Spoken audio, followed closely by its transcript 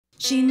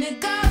She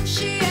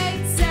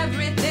negotiates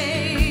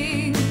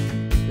everything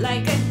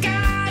like a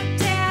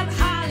goddamn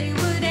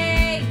Hollywood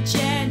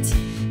agent.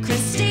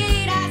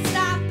 Christina,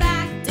 stop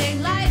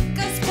acting like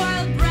a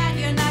spoiled brat.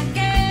 You're not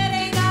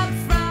getting up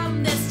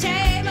from this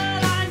table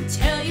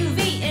until you've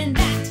eaten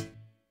that.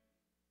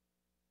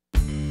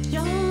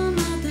 Your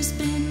mother's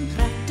been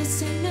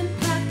practicing and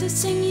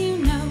practicing, you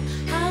know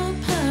how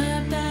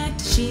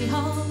perfect she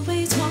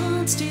always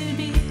wants to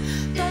be.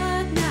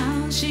 But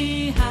now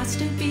she has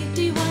to be,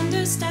 do you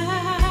understand?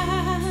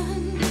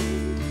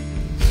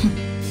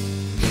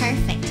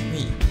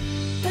 Perfectly.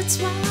 That's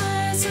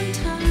why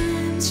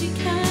sometimes she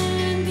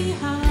can be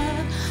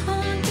hard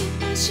on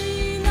people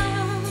she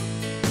loves,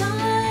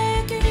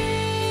 like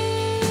you.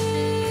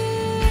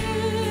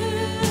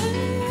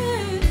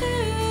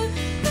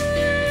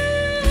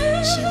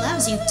 She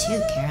loves you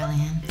too, Carol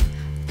Ann.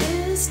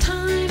 This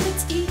time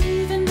it's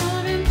even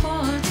more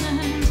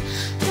important.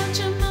 Don't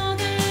your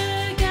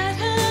mother get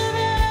her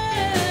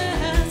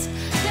rest.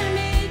 They're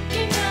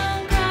making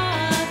John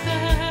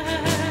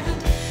Crawford.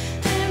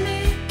 They're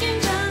making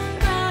John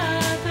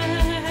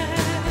Crawford.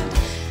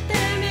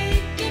 They're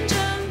making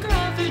John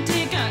Crawford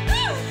take a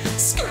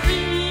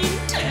screen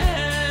test.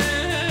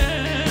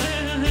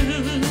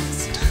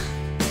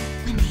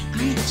 When they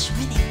aren't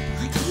sure they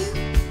want you?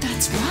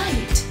 That's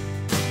right.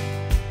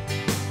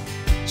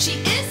 She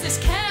is this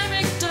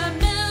character,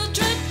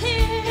 Mildred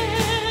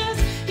Pierce.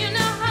 You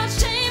know how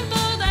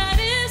shameful that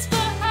is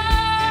for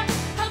her.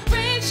 How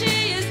brave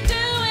she is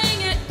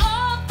doing it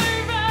all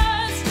for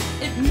us.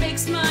 It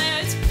makes my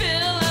eyes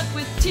fill up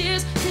with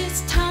tears.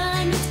 This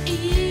time it's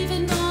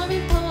even more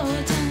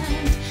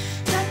important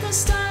that the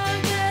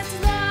star gets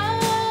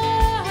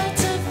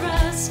lots of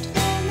rest.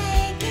 They're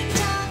making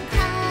John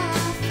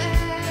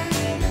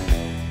Crawford.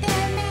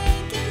 They're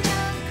making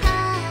John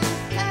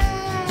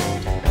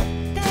Crawford.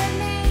 They're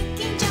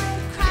making John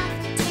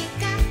Crawford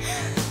take a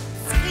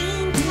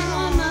screen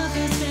Your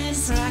mother's been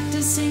test.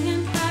 practicing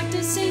and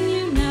practicing,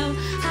 you know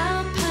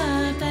how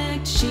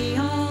perfect she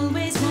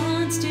always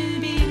wants to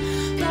be.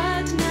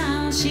 But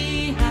now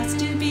she